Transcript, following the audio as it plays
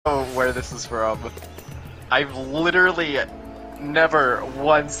know where this is from. I've literally never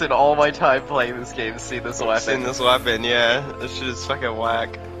once in all my time playing this game seen this weapon. Seen this weapon, yeah. This shit is fucking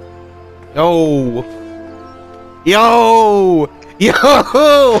whack. Yo! Yo!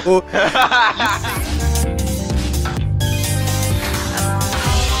 Yo!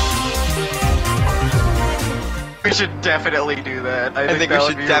 We should definitely do that. I think we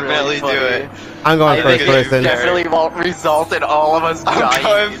should definitely really do it. I'm going first person. Definitely won't result in all of us dying.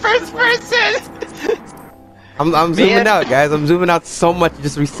 I'm going first person! I'm zooming out, guys. I'm zooming out so much it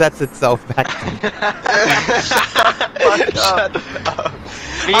just resets itself back. Shut up.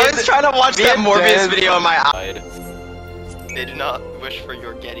 I was trying to watch that Morbius video in my eye. They did not wish for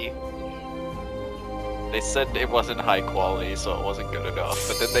your Getty. They said it wasn't high quality, so it wasn't good enough.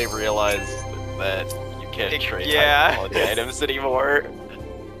 But then they realized that you can't trade high quality items anymore.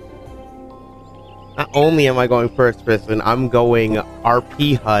 Not only am I going first person, I'm going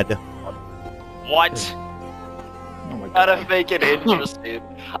RP HUD. What? Gotta make it interesting.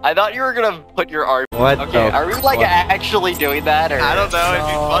 I thought you were gonna put your art. What? Okay, are we like actually doing that, or? I don't know. It'd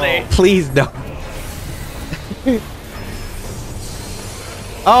be funny. Please don't.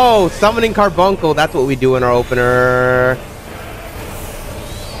 Oh, summoning carbuncle. That's what we do in our opener.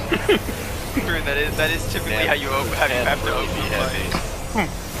 True, that is typically how you have to open heavy.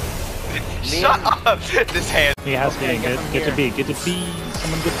 Shut up! This hand. He has to get to B. Get to B.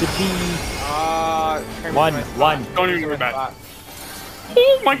 Someone get to B. One. Don't even worry about it.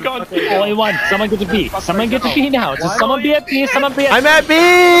 Oh my god! Only one. Someone get to B. Someone get to B now. Just someone be at B. Someone be at. I'm at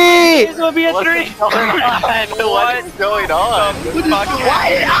B. Someone be at 3. What is going on? Why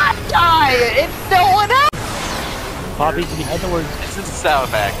did I die? It's no one else! Poppy, can you head towards? This is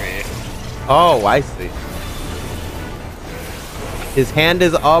South Factory. Oh, I see. His hand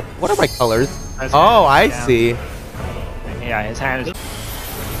is up. What are my colors? Oh, I see. Yeah, his hand is.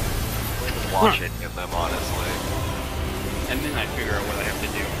 Watch it in them, honestly. And then I figure out what I have to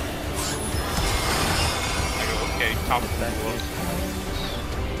do. I go, okay, top of that close.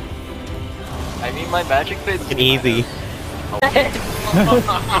 I mean, my magic fits Easy. Hey,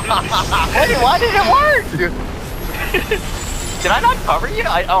 why did it work? Did I not cover you?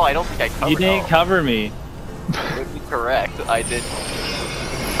 I don't think I covered you. You didn't cover me. That would be correct. I did.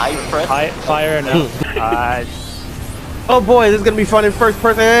 I pressed. Fire and out. Oh boy, this is gonna be fun in first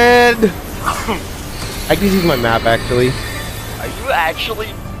person. I can use my map actually. Are you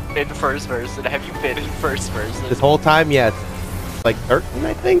actually in first person? Have you been in first person? This whole time, yes. Like 13,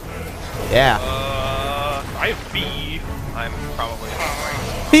 I think. Yeah. I have B. I'm probably right.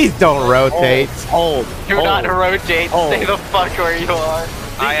 Please don't rotate. Hold. Do not rotate. Stay the fuck where you are.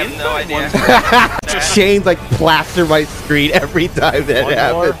 I have no idea. Chains like plaster my screen every time that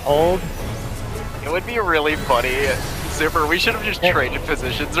happens. Hold. It would be really funny. Super, we should have just traded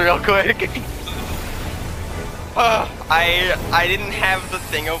positions real quick. I didn't have the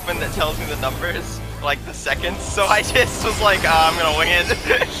thing open that tells me the numbers, like the seconds, so I just was like, I'm gonna wing it.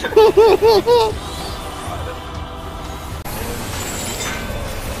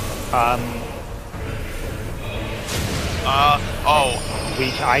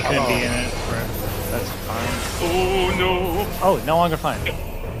 I couldn't be in it. That's fine. Oh no! Oh, no longer fine.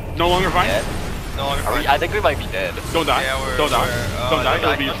 No longer fine? Dead? No longer fine. I think we might be dead. Don't die. Yeah, don't die. Don't die.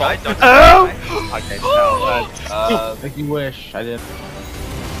 It'll be your fault. Oh! Okay, no, If you wish, I did.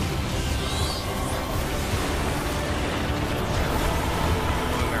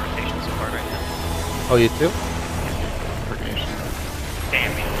 Oh, you too?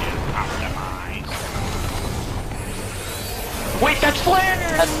 Damn it, optimize. Wait, that's Flare!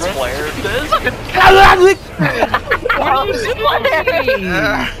 That's Flare.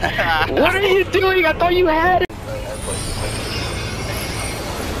 What are you doing? I thought you had it.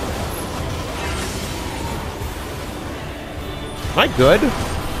 Am I good?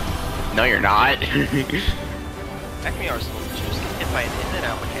 No, you're not. Heck me Arsenal just hit by an in and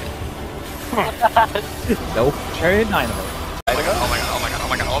out hit. Nope. Cherry Dynamo. Oh my god, oh my god, oh my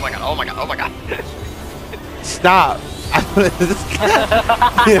god, oh my god, oh my god, oh my god. Stop.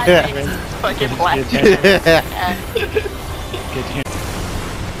 Fucking black.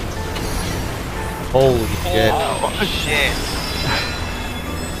 Holy shit. Oh shit.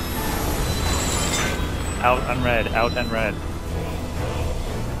 Out and red. Out and red.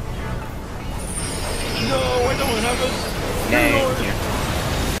 No, I don't have it.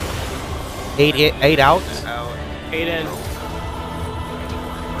 Eight out? 8 in.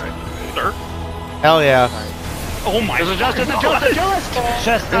 Sir? Hell yeah. Oh my god.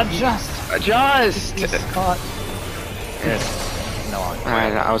 Adjust. Yes. No,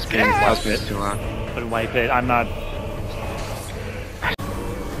 I was being too long. but wipe it. I'm not.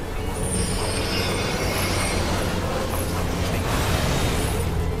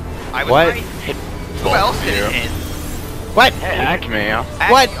 I was What? right. Who else did it hit? What? Heck, man.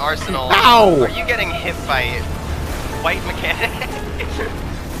 What? Arsenal. Ow! Are you getting hit by white mechanic?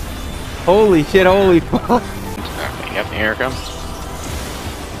 Holy shit, holy fuck. Okay, yep, here it comes.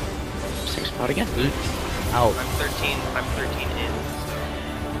 Same spot again. Ow. I'm 13 in.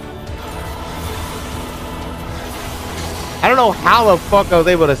 I don't know how the fuck I was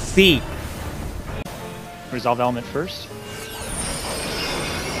able to see. Resolve element first.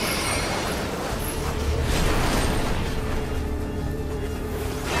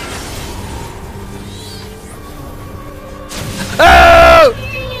 Oh!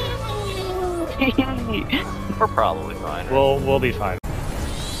 We're probably fine. Right? We'll be fine.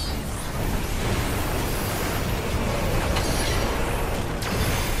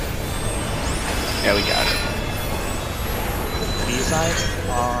 Yeah, we got it. B side,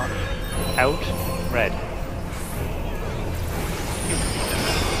 out, red.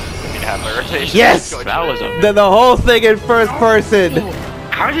 Yes! That was a... The whole thing in first person.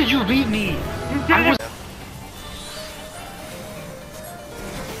 How did you beat me? I was...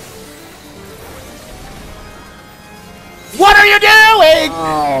 What are you doing?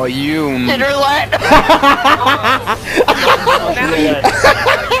 Oh, you...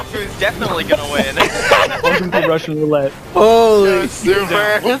 Who's definitely gonna win? Welcome to Russian roulette. Holy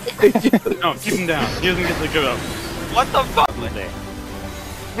Super. No, keep him down. He doesn't get to go up. What the fuck?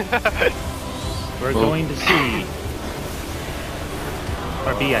 We're going to see.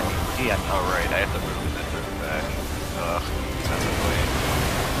 Or B, I mean. Oh, right, I have to move back.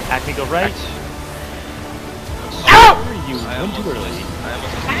 Acme, go right. Ow! You went too early.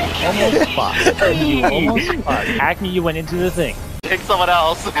 Almost spot. You almost spot. Acme, you went into the thing. Pick someone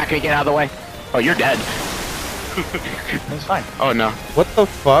else. Acme, get out of the way. Oh, you're dead. It's fine. Oh, no. What the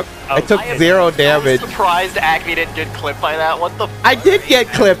fuck? Oh, I took I am 0 damage. So surprised Acme didn't get clipped by that. What the? I did get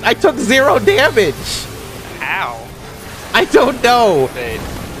clipped. I took 0 damage. Ow. I don't know.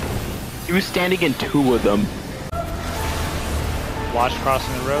 He was standing in 2 of them. Watch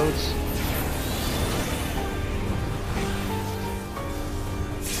crossing the roads.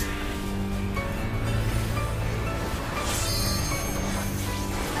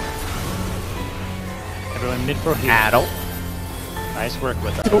 Everyone mid for here. Adult. Nice work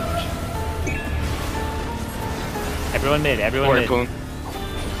with that. Everyone mid, everyone mid. Boom.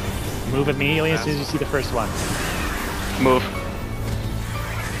 Move immediately as soon as you see the first one. Move.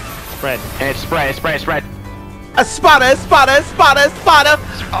 Spread. And spread. A spotter.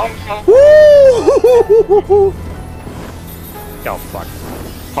 Woo! Oh, fuck.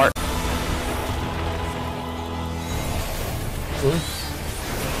 Heart.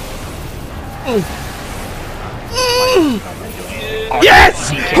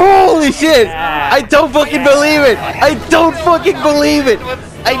 Yes! Holy shit! I don't fucking believe it! I don't fucking believe it!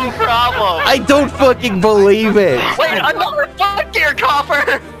 Problem. I don't fucking believe it! Wait, another fuck gear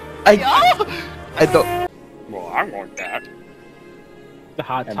copper. I don't. Well, I want that. The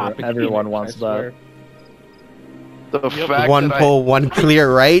hot topic. Everyone wants that. The fact One that pull, one clear,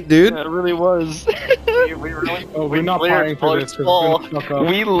 right, dude? That really was. we really. Oh, we're not playing for this.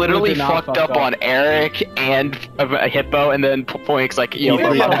 we literally fucked up on Eric and Hippo, and then Poink's like, yo,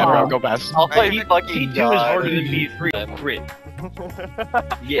 I'll go best. I'll play fucking P2 is God. harder than P3. Crit.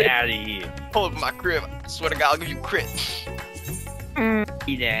 Get out of here. Pull up my crib. I swear to God, I'll give you crit.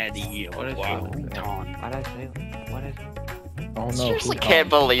 Get out of here. What is going on? Oh no. Seriously can't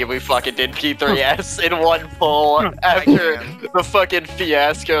believe we fucking did P3S in one pull after the fucking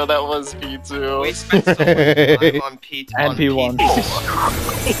fiasco that was P2. We spent so much time on P2. And P1.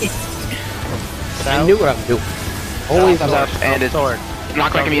 I knew what I'm doing. Always Thumbs up, and it's sword.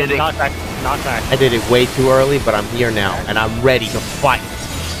 knockback immunity. Knockback. Knockback. I did it way too early, but I'm here now, and I'm ready to fight.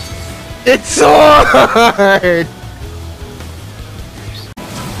 It's Sword!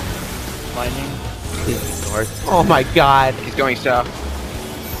 Lightning. Oh my god. He's going south.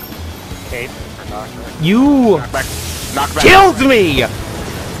 Cape. You Knockback. killed me!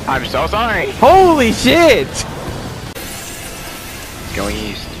 I'm so sorry. Holy shit! He's going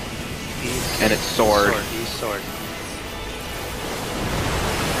east. And it's sword. Sword.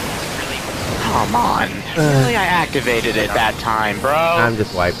 Come on. Really, I activated it that time, bro. I'm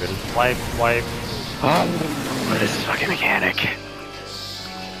just wiping. Wipe. What is this fucking mechanic?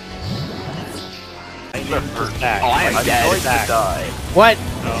 Back. Oh, I am dead. Back. What?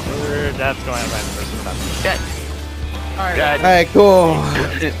 No, that's going right first. Dead. Alright, Alright, cool.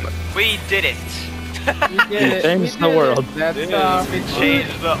 we did it. Changed the world. It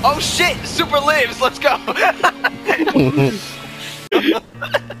changed the. Oh shit! Super lives. Let's go.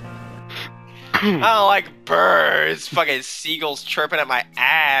 I don't like birds. Fucking seagulls chirping at my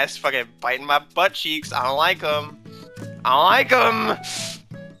ass. Fucking biting my butt cheeks. I don't like them. I don't like them.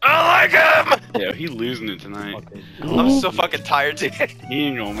 I don't like him! Yeah, he losing it tonight. I'm so fucking tired today. He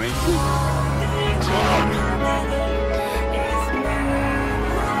ain't gonna make it.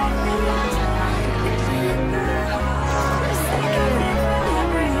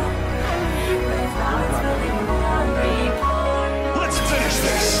 Let's finish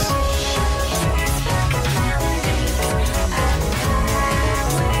this!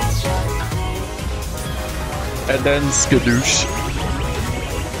 And then skadoosh.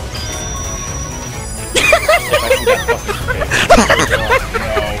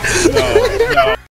 No.